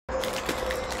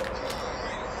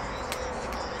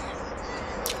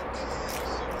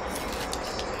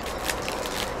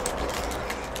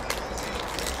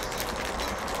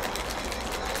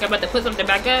Y'all about to put something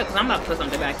back up? Cause I'm about to put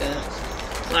something back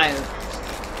up. Like,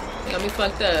 they got me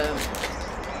fucked up.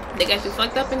 They got you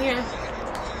fucked up in here?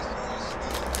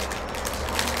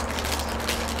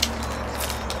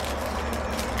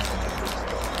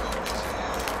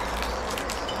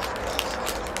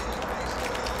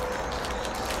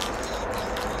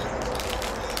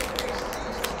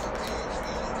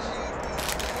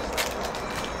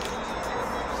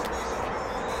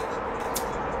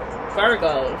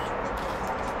 Virgos.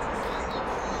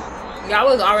 Y'all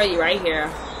was already right here.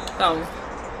 So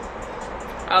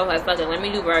I was like, fuck it, let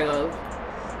me do Virgos.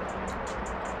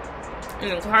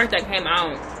 And the cards that came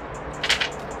out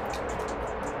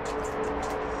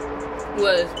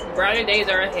was brighter days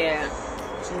are ahead,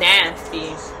 nasty,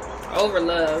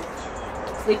 overlove,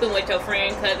 sleeping with your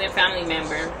friend, cousin, family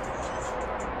member.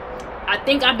 I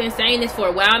think I've been saying this for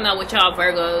a while now with y'all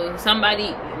Virgos.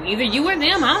 Somebody, either you or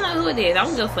them, I don't know who it is. I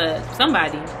don't give a fuck.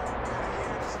 Somebody.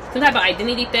 Some type of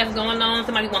identity theft going on.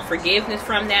 Somebody want forgiveness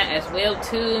from that as well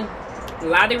too.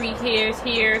 Lottery here,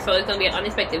 so it's gonna be an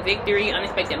unexpected victory,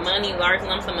 unexpected money, large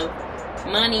lump sum of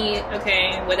money,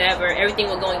 okay, whatever. Everything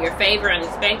will go in your favor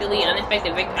unexpectedly,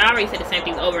 unexpected victory. I already said the same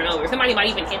things over and over. Somebody might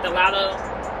even hit the lotto.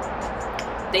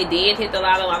 They did hit the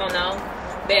lotto, I don't know.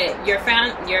 But your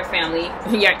family,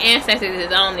 your ancestors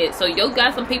is on it. So you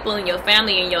got some people in your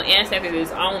family and your ancestors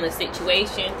is on the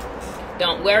situation.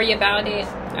 Don't worry about it.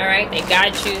 Alright, they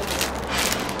got you.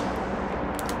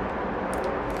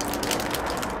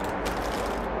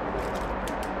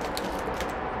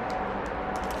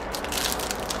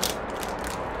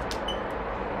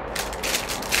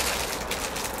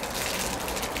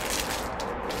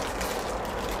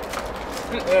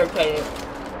 I'm irritated.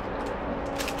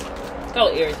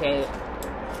 So irritated.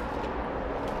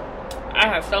 I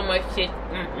have so much shit.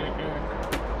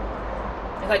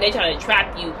 It's like they try to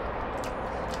trap you.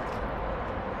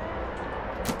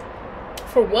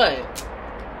 For what?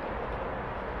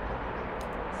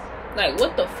 Like,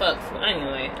 what the fuck?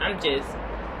 Anyway, I'm just...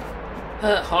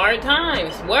 hard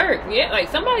times. Work. Yeah, like,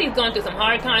 somebody's going through some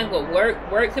hard times with work.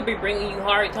 Work could be bringing you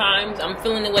hard times. I'm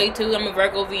feeling the way, too. I'm a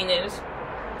Virgo Venus.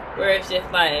 Where it's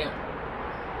just like...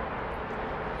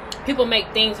 people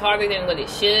make things harder than what it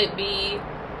should be.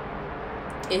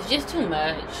 It's just too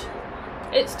much.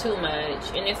 It's too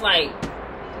much. And it's like...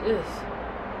 ugh.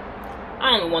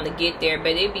 I don't want to get there, but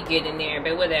it be getting there.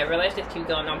 But whatever, let's just keep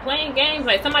going on. Playing games,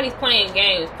 like somebody's playing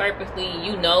games purposely,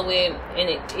 you know it.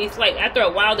 And it's like after a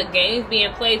while, the games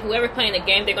being played, whoever's playing the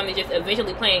game, they're going to just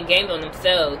eventually playing games on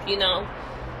themselves, you know.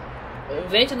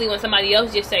 Eventually, when somebody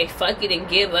else just say fuck it and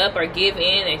give up or give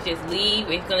in and just leave,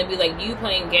 it's going to be like you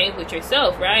playing games with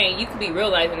yourself, right? And you could be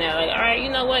realizing that, like, alright, you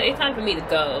know what, it's time for me to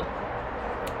go.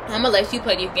 I'm going to let you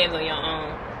play these games on your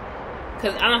own.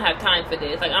 Because I don't have time for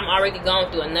this. Like, I'm already going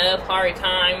through enough hard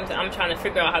times. I'm trying to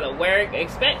figure out how to work.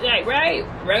 Expect, like, right?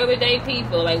 Regular day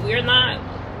people. Like, we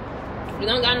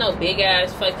don't got no big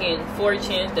ass fucking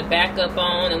fortunes to back up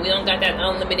on. And we don't got that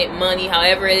unlimited money.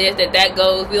 However it is that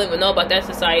goes. We don't even know about that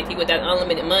society with that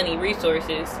unlimited money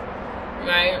resources.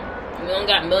 Right? We don't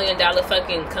got $1 million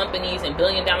fucking companies and $1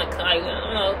 billion, I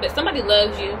don't know. But somebody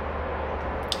loves you.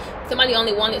 Somebody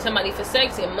only wanted somebody for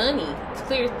sex and money. It's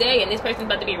clear as day. And this person's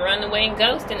about to be running away and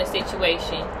ghosting the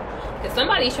situation. Because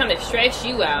somebody's trying to stress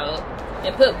you out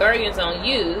and put burdens on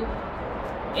you.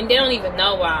 And they don't even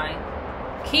know why.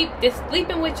 Keep this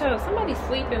sleeping with your... somebody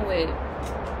sleeping with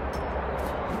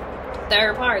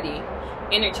third party.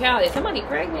 Inner child. Is somebody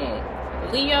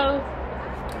pregnant? Leo.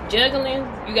 Juggling.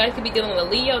 You guys could be dealing with a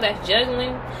Leo that's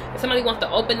juggling. If somebody wants to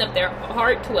open up their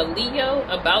heart to a Leo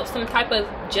about some type of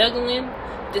juggling,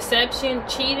 deception,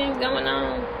 cheating going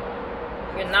on,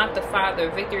 you're not the father.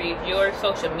 Victory is yours.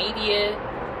 Social media,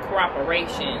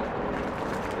 cooperation.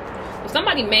 Well,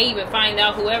 somebody may even find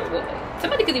out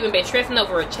somebody could even be stressing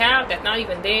over a child that's not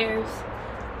even theirs.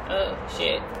 Oh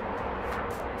shit.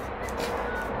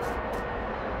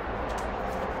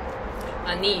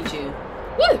 I need you.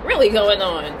 What's really going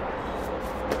on?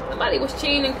 Somebody was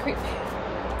cheating and creeping.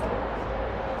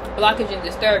 Blockage and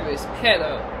disturbance.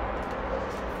 Pedo.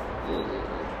 Ooh.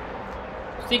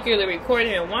 Secretly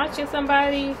recording and watching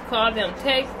somebody. Call them,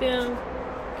 text them.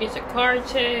 Get your card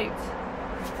checked.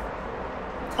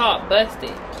 Caught,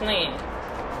 busted, plan.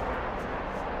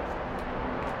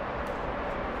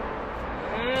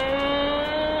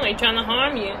 They trying to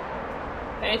harm you.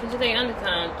 Pay attention to their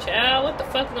undertone. Child, what the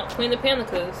fuck is Queen of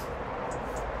Pentacles?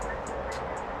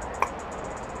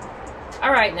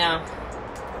 Alright now.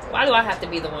 Why do I have to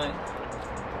be the one?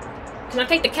 Can I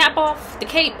take the cap off? The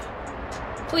cape?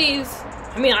 Please?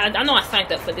 I mean, I know I signed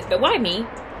up for this, but why me?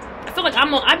 I I feel like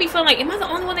I be feeling like, am I the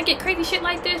only one that get crazy shit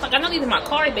like this? Like, I know these are my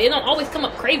cards, but it don't always come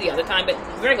up crazy all the time. But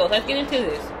Virgo, let's get into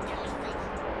this.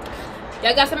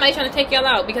 Y'all got somebody trying to take y'all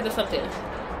out because of something.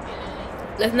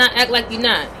 Let's not act like you're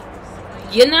not.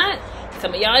 You're not.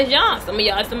 Some of y'all is y'all. Some of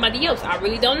y'all is somebody else. I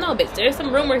really don't know, but there's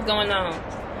some rumors going on.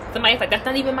 Somebody's like, that's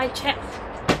not even my chat.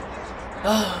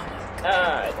 Oh my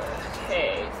god.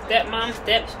 Okay. Stepmom,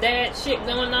 stepdad shit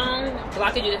going on.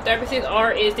 Blockage and disturbances,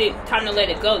 or is it time to let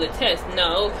it go? The test.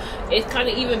 No. It's kind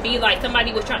of even be like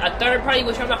somebody was trying, a third party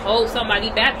was trying to hold somebody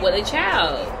back with a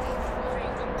child.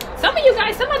 Some of you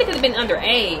guys, somebody could have been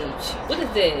underage. What is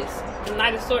this? The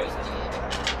Knight of Swords.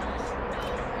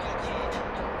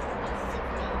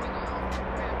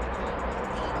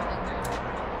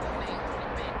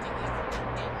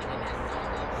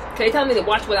 Okay, they tell me to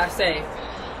watch what I say.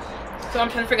 So I'm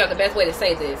trying to figure out the best way to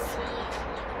say this.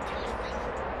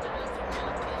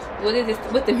 What is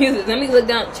this with the music? Let me look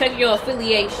down, check your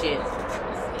affiliation.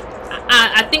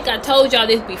 I think I told y'all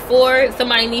this before.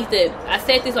 Somebody needs to, I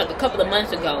said this like a couple of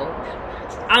months ago.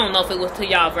 I don't know if it was to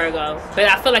y'all, Virgo, but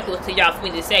I feel like it was to y'all for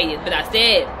me to say this. But I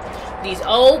said, these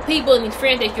old people and these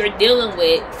friends that you're dealing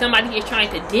with, somebody is trying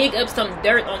to dig up some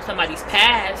dirt on somebody's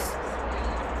past.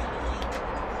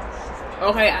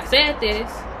 Okay, I said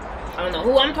this. I don't know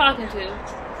who I'm talking to.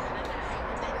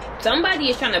 Somebody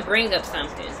is trying to bring up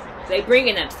something. They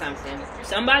bringing up something.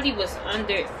 Somebody was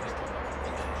under...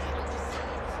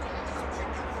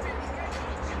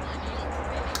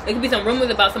 There could be some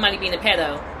rumors about somebody being a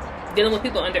pedo. Dealing with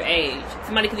people underage.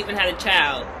 Somebody could even have a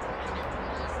child.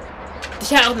 The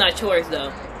child's not yours,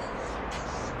 though.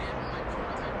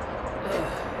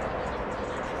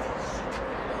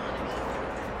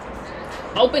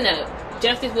 Open up.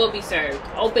 Justice will be served.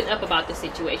 Open up about the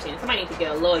situation. Somebody needs to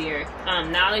get a lawyer.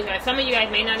 Knowledge. Some of you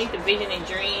guys may not need the vision and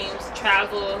dreams.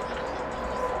 Travel.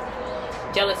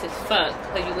 Jealous as fuck.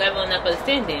 Because you leveling up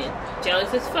ascending.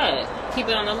 Jealous as fuck. Keep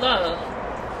it on the low.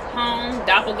 Home.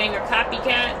 Doppelganger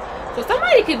copycat. So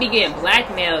somebody could be getting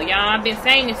blackmailed, y'all. I've been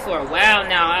saying this for a while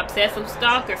now. Obsessive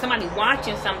stalker. Somebody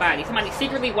watching somebody. Somebody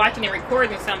secretly watching and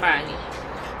recording somebody.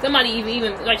 Somebody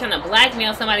even like trying to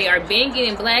blackmail somebody or been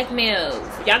getting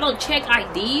blackmails. Y'all don't check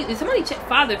IDs. Did somebody check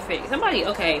father figure? Somebody,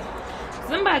 okay.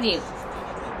 Somebody.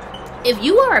 If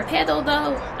you are a pedo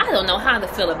though, I don't know how to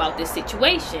feel about this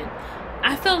situation.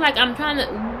 I feel like I'm trying to,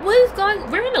 what is going,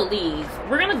 we're gonna leave.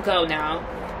 We're gonna go now.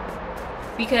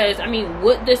 Because, I mean,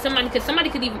 what does somebody, because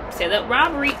somebody could even set up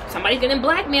robbery. Somebody's getting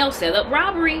blackmailed, set up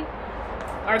robbery.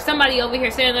 Or somebody over here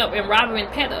setting up and robbing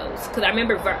pedos. Because I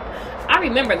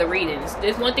remember the readings.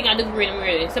 There's one thing I do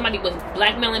read. Somebody was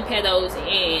blackmailing pedos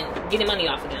and getting money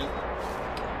off of them.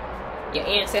 Your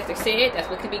ancestor said that's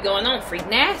what could be going on. Freak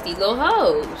nasty little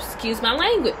hoes. Excuse my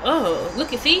language. Oh,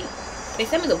 look and see. They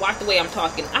tell me to watch the way I'm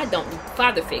talking. I don't.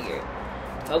 Father figure.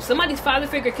 So somebody's father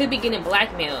figure could be getting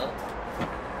blackmailed.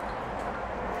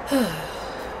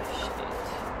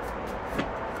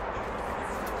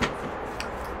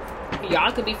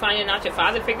 Y'all could be finding out your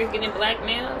father figure getting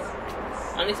blackmailed.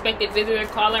 Unexpected visitor,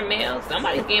 caller, mail.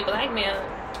 Somebody's getting blackmailed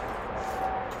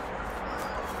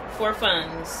for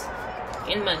funds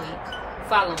and money.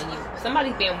 Following you.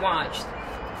 Somebody's being watched.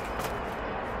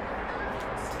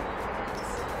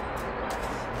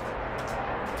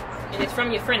 And it's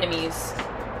from your frenemies.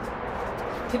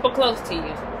 People close to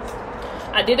you.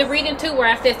 I did a reading too where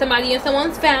I said somebody in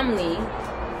someone's family.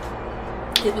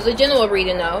 It was a general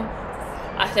reading though.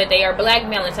 I said they are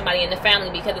blackmailing somebody in the family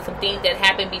because of some things that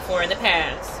happened before in the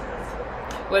past.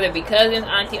 Whether it be cousins,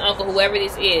 auntie, uncle, whoever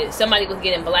this is. Somebody was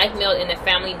getting blackmailed in the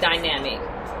family dynamic.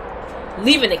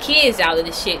 Leaving the kids out of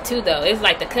this shit too though. It's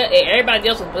like everybody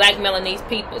else was blackmailing these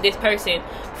people, this person.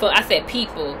 For I said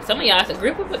people. Some of y'all, it's a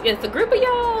group of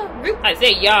y'all. I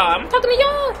said y'all. I'm talking to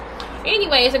y'all.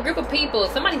 Anyway, it's a group of people.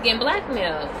 Somebody's getting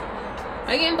blackmailed.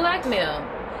 They're getting blackmailed.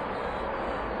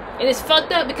 And it's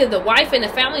fucked up because the wife and the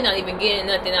family not even getting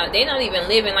nothing out. They not even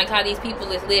living like how these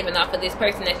people is living off of this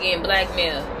person that's getting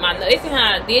blackmailed. This is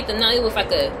how I did the night. It was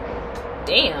like a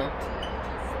damn.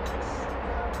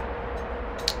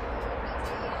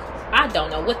 I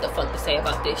don't know what the fuck to say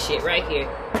about this shit right here.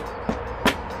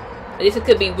 This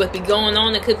could be what be going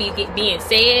on. It could be being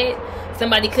said.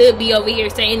 Somebody could be over here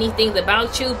saying these things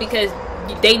about you because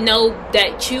they know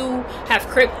that you have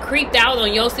creeped out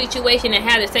on your situation and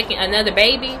had another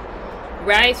baby,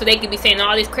 right? So they could be saying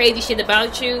all this crazy shit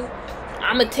about you.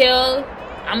 I'ma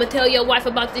tell your wife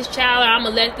about this child, or I'ma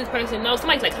let this person know.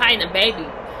 Somebody's like hiding a baby,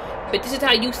 but this is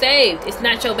how you saved. It's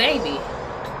not your baby.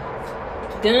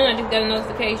 Done. I just got a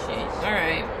notification. All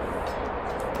right.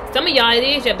 Some of y'all, it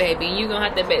is your baby. You gonna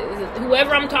have to,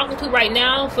 whoever I'm talking to right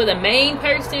now, for the main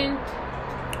person,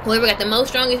 Whoever got the most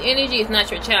strongest energy is not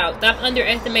your child. Stop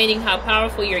underestimating how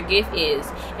powerful your gift is.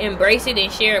 Embrace it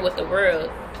and share it with the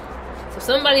world. So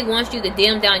somebody wants you to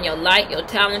dim down your light, your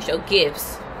talents, your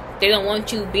gifts. They don't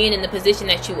want you being in the position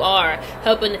that you are,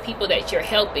 helping the people that you're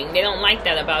helping. They don't like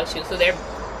that about you, so they're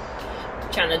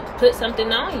trying to put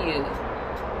something on you.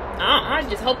 I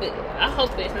just hope it. I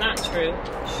hope it's not true.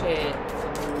 Shit.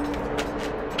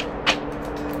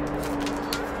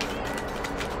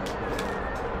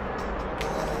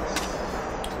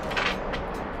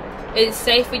 It's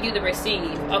safe for you to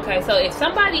receive. Okay, so if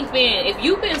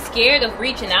you've been scared of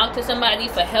reaching out to somebody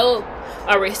for help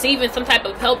or receiving some type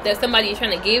of help that somebody is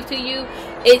trying to give to you,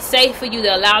 it's safe for you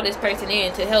to allow this person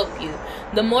in to help you.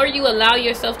 The more you allow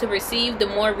yourself to receive, the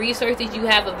more resources you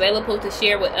have available to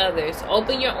share with others.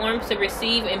 Open your arms to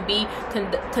receive and be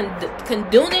conduit.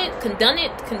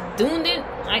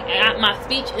 I got my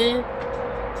speech in.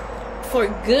 For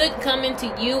good coming to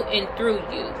you and through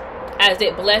you, as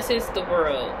it blesses the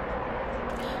world.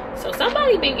 So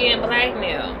somebody been getting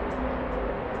blackmailed,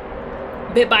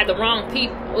 bit by the wrong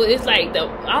people. It's like I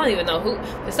don't even know who.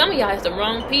 For some of y'all, it's the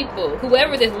wrong people.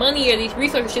 Whoever this money or these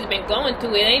resources should have been going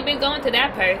to, it ain't been going to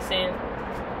that person.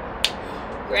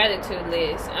 Gratitude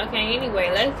list. Okay,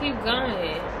 anyway, let's keep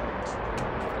going.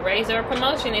 Raise or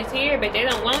promotion is here, but they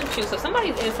don't want you. So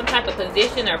somebody's in some type of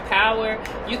position or power.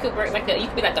 You could work you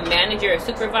could be like a manager or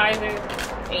supervisor,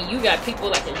 and you got people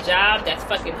like a job that's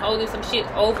fucking holding some shit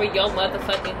over your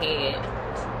motherfucking head.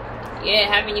 Yeah,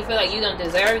 having you feel like you don't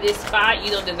deserve this spot, you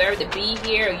don't deserve to be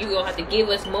here, or you gonna have to give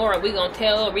us more, or we gonna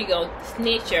tell, or we gonna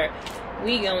snitch, or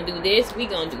we gonna do this, we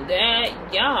gonna do that.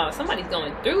 Y'all, somebody's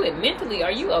going through it mentally.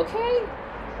 Are you okay?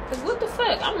 Cause what the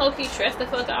fuck? I'm low-key stressed the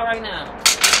fuck out right now.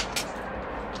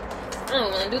 I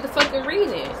don't wanna do the fucking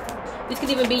reading. This could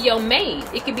even be your mate.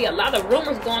 It could be a lot of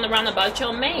rumors going around about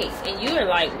your mate. And you're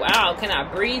like, wow, can I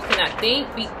breathe? Can I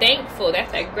think? Be thankful.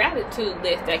 That's that gratitude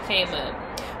list that came up.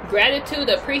 Gratitude,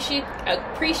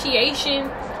 appreciation,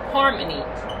 harmony.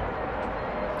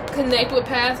 Connect with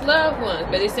past loved ones.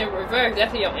 But it's in reverse.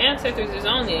 That's what your ancestors is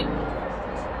on it.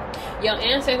 Your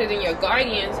ancestors and your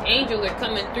guardians, angels, are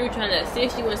coming through trying to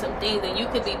assist you in some things, and you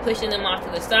could be pushing them off to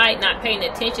the side, not paying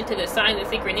attention to the signs and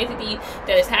synchronicity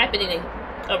that is happening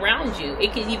around you.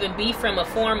 It could even be from a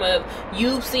form of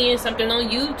you seeing something on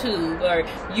YouTube, or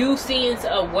you seeing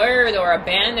a word or a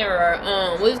banner, or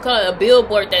what's called a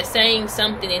billboard that's saying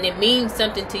something and it means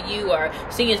something to you, or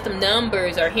seeing some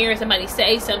numbers, or hearing somebody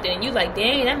say something and you like,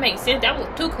 dang, that makes sense. That was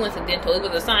too coincidental. It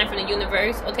was a sign from the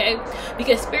universe. Okay,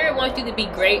 because spirit wants you to be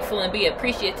grateful and be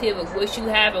appreciative of what you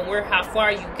have and how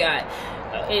far you got.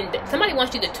 And somebody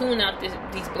wants you to tune out these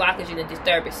blockages and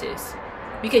disturbances.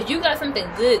 Because you got something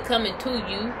good coming to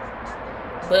you,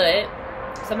 but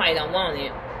somebody don't want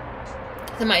it.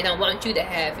 Somebody don't want you to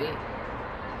have it.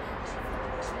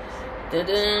 Dun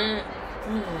dun.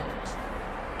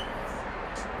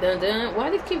 Dun dun.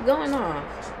 Why did it keep going off?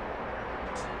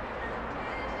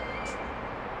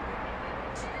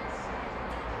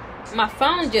 My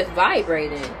phone just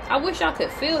vibrating. I wish y'all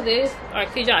could feel this. Or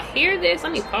could y'all hear this?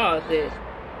 Let me pause it.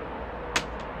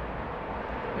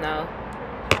 No.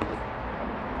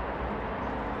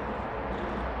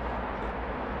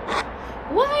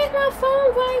 Why is my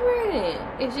phone vibrating?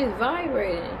 It's just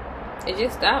vibrating. It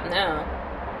just stopped now.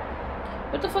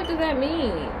 What the fuck does that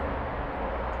mean?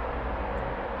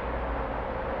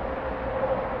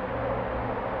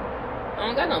 I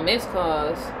don't got no missed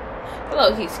calls.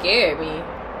 Hello, he scared me.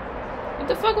 What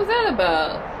the fuck was that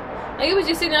about? Like, it was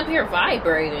just sitting up here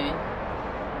vibrating.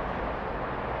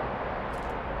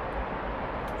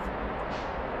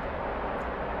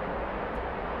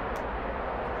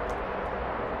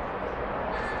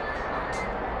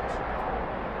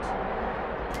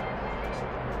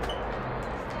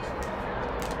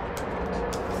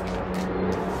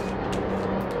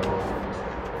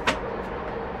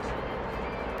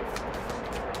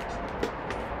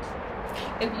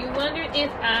 If you wondered if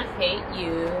I hate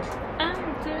you, I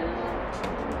do.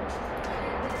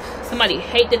 Somebody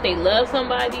hate that they love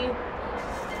somebody.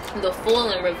 The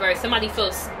Fool in reverse. Somebody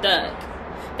feels stuck.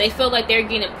 They feel like they're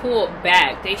getting pulled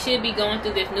back. They should be going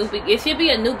through this it should be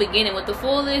a new beginning. With the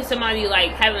Fool is somebody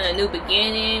like having a new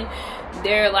beginning.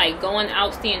 They're like going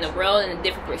out, seeing the world in a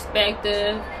different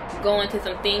perspective, going to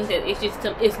some things that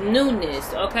it's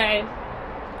newness, okay?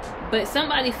 But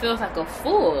somebody feels like a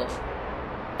fool.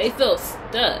 They feel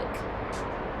stuck.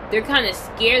 They're kind of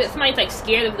scared. Somebody's like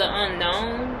scared of the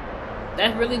unknown.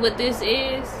 That's really what this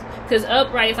is. Because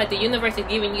upright, it's like the universe is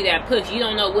giving you that push. You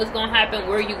don't know what's going to happen,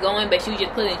 where you're going, but you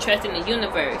just putting trust in the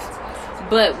universe.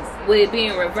 But with it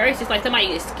being reversed, it's like somebody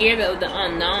is scared of the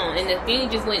unknown. And the thing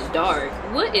just went dark.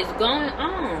 What is going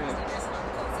on?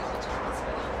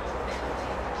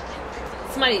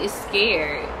 somebody is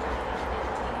scared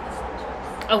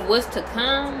of what's to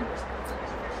come.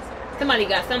 Somebody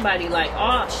got somebody like,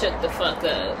 oh, shut the fuck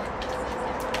up.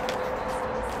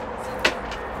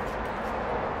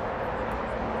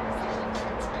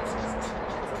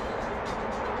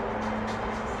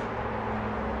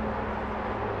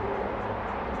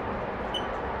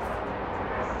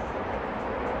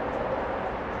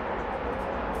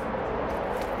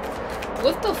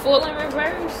 What's the Fool in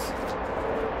reverse?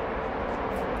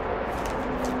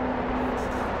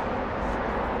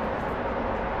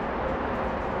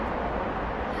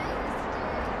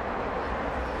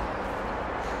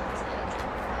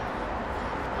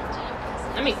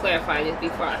 Let me clarify this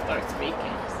before I start speaking.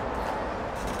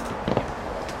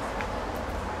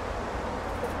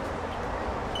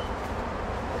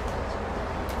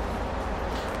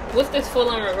 What's this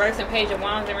Fool in reverse and Page of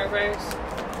Wands in reverse?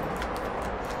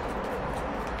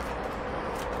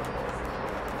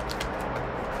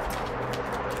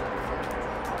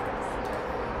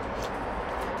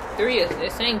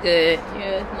 This ain't good.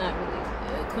 Yeah, it's not really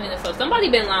good. Queen of Swords. Somebody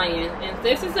been lying, and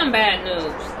this is some bad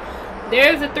news.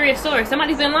 There's a Three of Swords.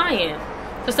 Somebody's been lying.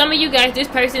 For some of you guys, this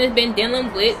person has been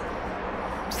dealing with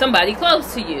somebody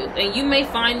close to you, and you may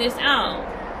find this out.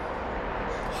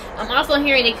 I'm also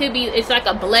hearing it's like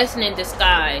a blessing in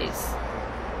disguise.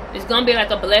 It's gonna be like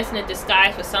a blessing in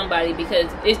disguise for somebody,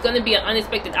 because it's gonna be an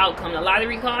unexpected outcome. A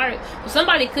lottery card. So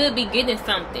somebody could be getting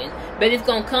something, but it's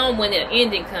gonna come when the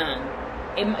ending comes.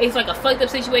 It's like a fucked up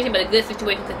situation, but a good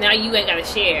situation, because now you ain't gotta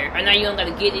share, or now you don't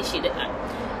gotta get this shit.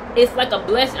 It's like a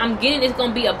blessing. I'm getting it's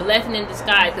gonna be a blessing in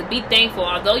disguise. Cause be thankful.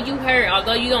 Although you hurt,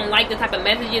 although you don't like the type of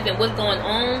messages and what's going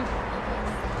on,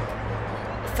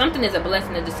 something is a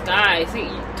blessing in disguise. See,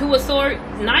 Two of Swords,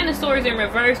 Nine of Swords in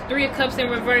reverse, Three of Cups in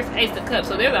reverse, Ace of Cups.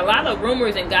 So there's a lot of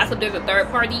rumors and gossip. There's a third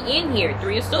party in here,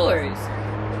 Three of Swords.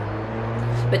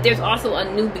 But there's also a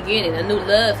new beginning, a new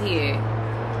love here.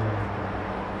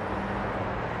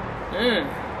 Okay,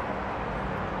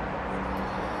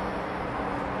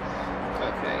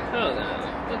 hold on.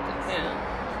 What the hell?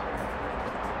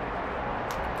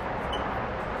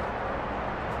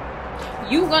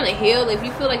 You gonna heal. If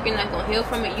you feel like you're not gonna heal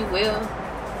from it, you will.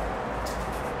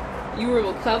 You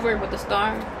will recover with the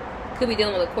Star. Could be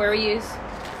dealing with Aquarius.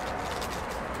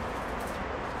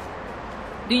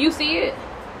 Do you see it?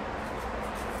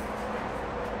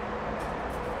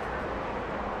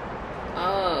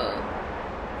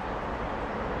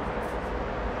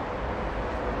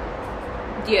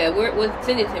 Yeah,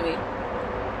 send it to me.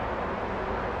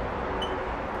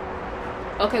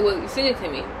 Okay, well, send it to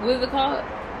me. What is it called?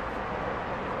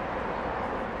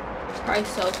 Price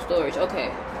self-storage.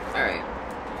 Okay. Alright.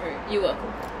 Alright. You're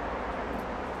welcome.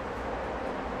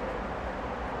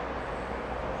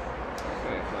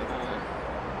 Okay, hold on.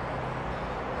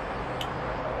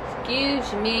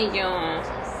 Excuse me, y'all.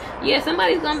 Yeah,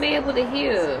 somebody's gonna be able to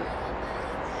heal.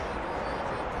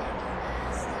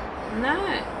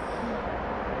 Not.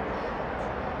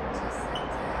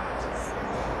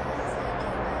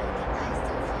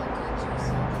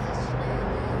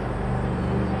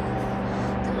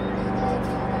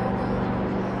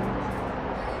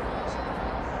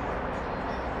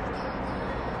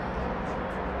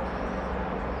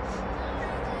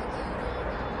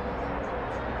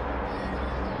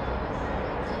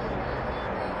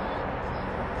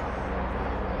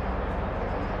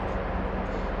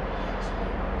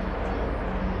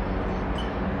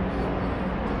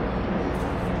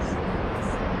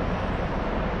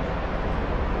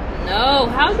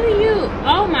 How do you?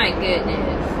 Oh my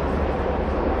goodness.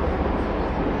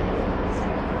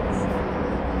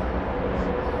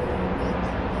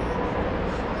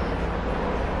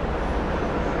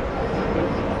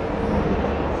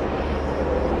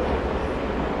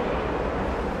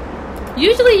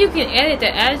 Usually you can edit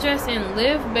the address and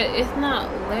live, but it's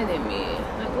not letting me.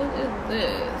 Like, what is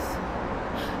this?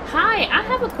 Hi, I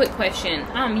have a quick question.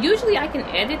 Usually I can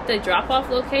edit the drop-off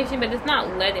location, but it's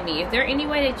not letting me. Is there any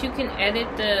way that you can edit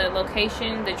the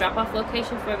location, the drop-off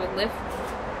location for the Lyft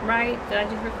ride that I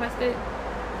just requested?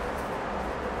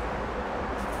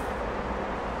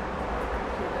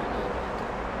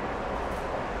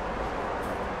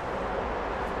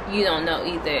 You don't know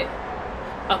either.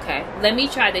 Okay, let me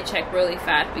try to check really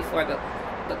fast before the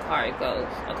card goes.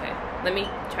 Okay, let me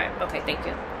try. Okay, thank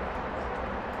you.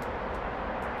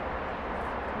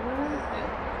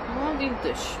 All these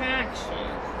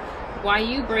distractions. Why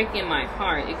you breaking my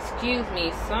heart? Excuse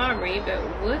me, sorry, but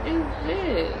what is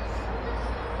this?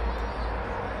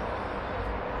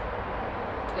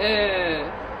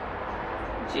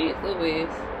 Jeez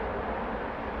Louise.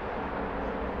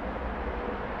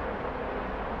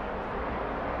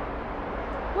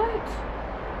 What?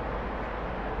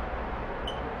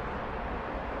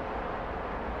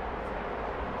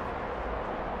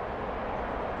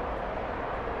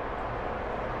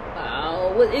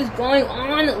 Bro, what is going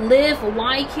on, Liv?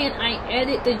 Why can't I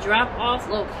edit the drop-off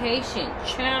location?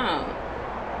 Child.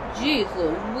 Jeez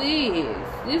Louise.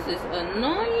 This is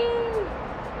annoying.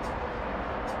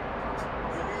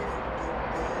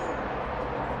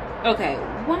 Okay,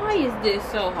 why is this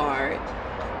so hard?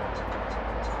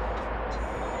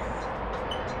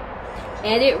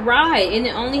 Edit ride, and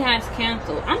it only has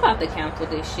cancel. I'm about to cancel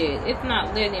this shit. It's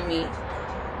not letting me.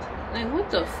 Like, what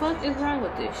the fuck is wrong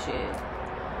with this shit?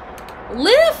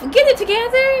 Liv, get it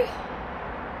together.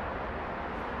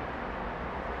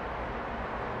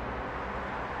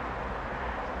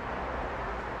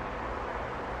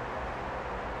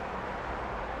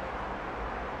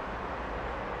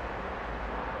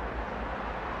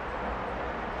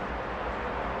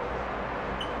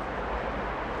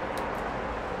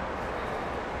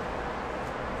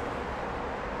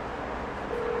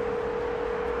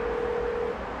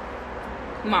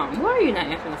 Mom, why are you not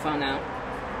answering the phone now?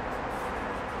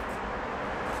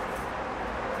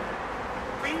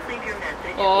 Please leave your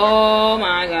message. Oh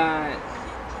my god.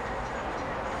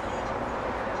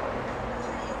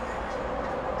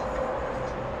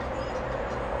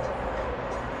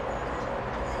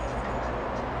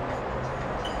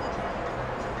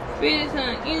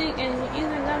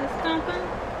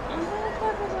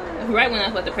 Right when I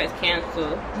was about to press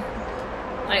cancel.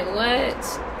 Like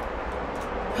what?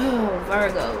 Oh,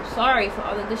 Virgo. Sorry for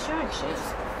all the distractions.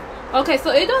 Okay,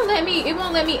 so it won't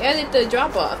let me edit the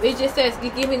drop off. It just says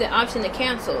give me the option to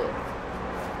cancel.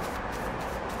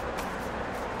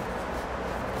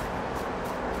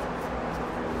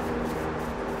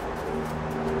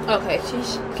 Okay,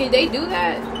 can they do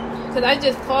that? Because I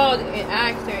just called and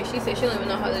asked her and she said she don't even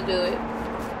know how to do it.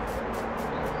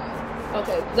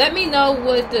 Okay, let me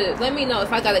know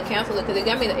if I gotta cancel it, because it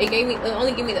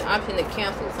only gave me the option to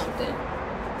cancel something.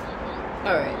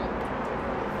 Alright.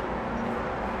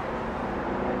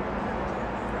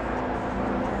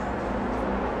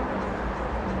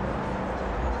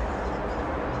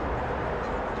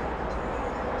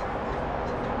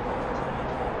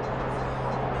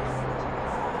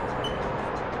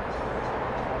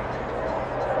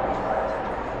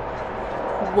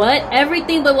 What?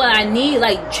 Everything but what I need?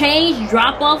 Like, change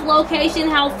drop-off location?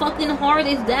 How fucking hard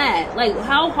is that? Like,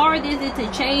 how hard is it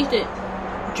to change the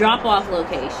drop-off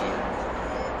location?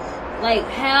 Like,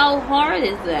 how hard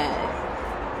is that?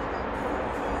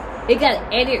 It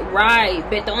got edit ride,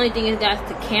 but the only thing is got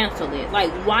to cancel it.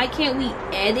 Like, why can't we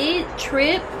edit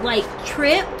trip? Like,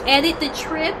 edit the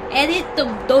trip, edit the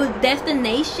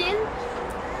destination?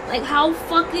 Like, how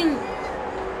fucking...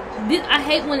 I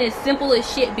hate when it's simple as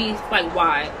shit be like,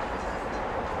 why?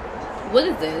 What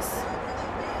is this?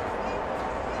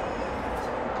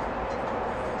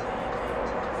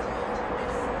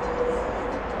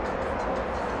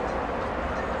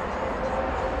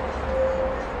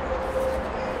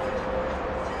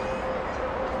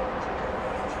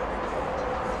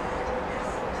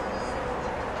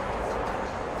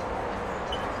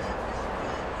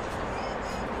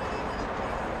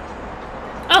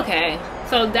 Okay.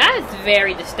 So that's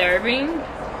very disturbing.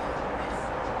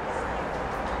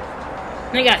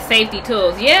 They got safety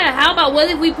tools. Yeah, how about what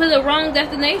if we put a wrong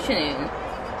destination in?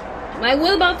 Like,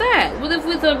 what about that? What if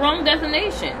it's a wrong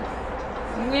destination?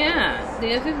 Yeah,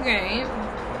 this is great.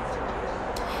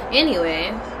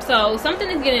 Anyway, so something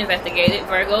is getting investigated.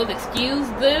 Virgos, excuse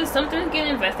this. Something is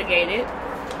getting investigated.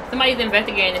 Somebody's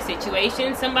investigating the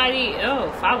situation. Somebody,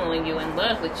 following you, in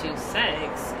love with you,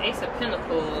 sex. Ace of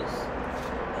Pentacles.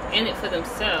 In it for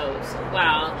themselves.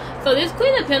 Wow. So this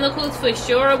Queen of Pentacles for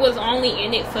sure was only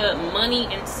in it for money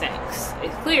and sex.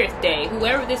 It's clear as day.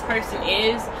 Whoever this person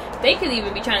is, they could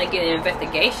even be trying to get an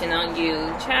investigation on you.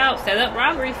 Child, set up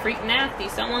robbery, freak nasty.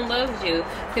 Someone loves you.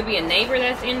 Could be a neighbor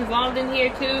that's involved in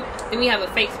here too. Then we have a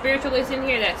fake spiritualist in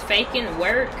here that's faking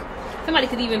work. Somebody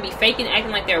could even be faking,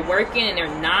 acting like they're working and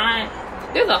they're not.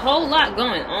 There's a whole lot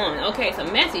going on. Okay,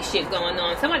 some messy shit going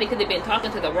on. Somebody could have been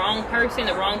talking to the wrong person,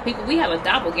 the wrong people. We have a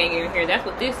doppelganger in here. That's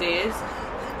what this is.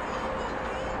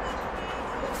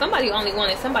 Somebody only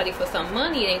wanted somebody for some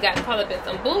money and got caught up in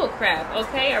some bull crap.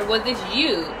 Okay, or was this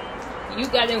you? You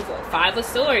got in Five of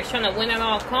Swords trying to win at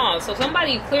all costs. So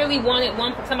somebody clearly wanted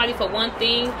somebody for one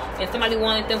thing and somebody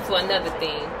wanted them for another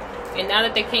thing. And now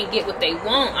that they can't get what they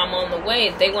want, I'm on the way.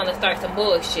 If they want to start some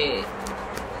bullshit.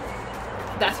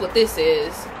 That's what this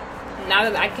is. Now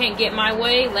that I can't get my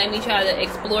way, let me try to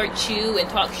exploit you and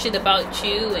talk shit about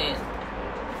you and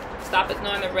stop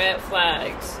ignoring the red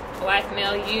flags.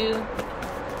 Blackmail you.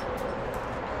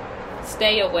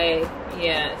 Stay away.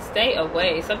 Yeah, stay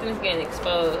away. Something's getting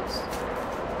exposed.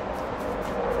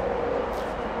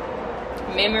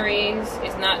 Memories.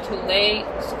 It's not too late.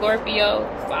 Scorpio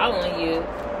following you.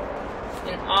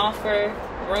 An offer.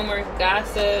 Rumors,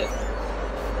 gossip.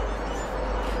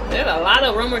 There's a lot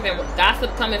of rumors and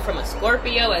gossip coming from a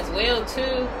Scorpio as well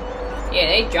too. Yeah,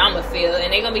 they drama filled,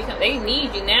 and they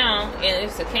need you now, and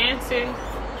it's a Cancer.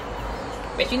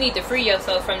 But you need to free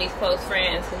yourself from these close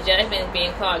friends, because judgment is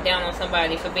being called down on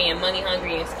somebody for being money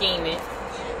hungry and scheming.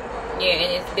 Yeah,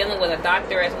 and it's dealing with a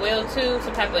doctor as well too,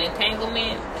 some type of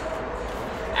entanglement.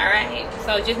 Alright,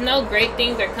 so just know great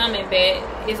things are coming, but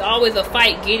it's always a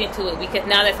fight getting to it, because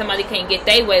now that somebody can't get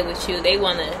their way with you, they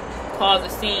want to cause a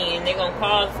scene, they're going to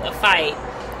cause a fight.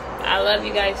 I love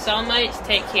you guys so much.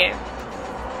 Take care.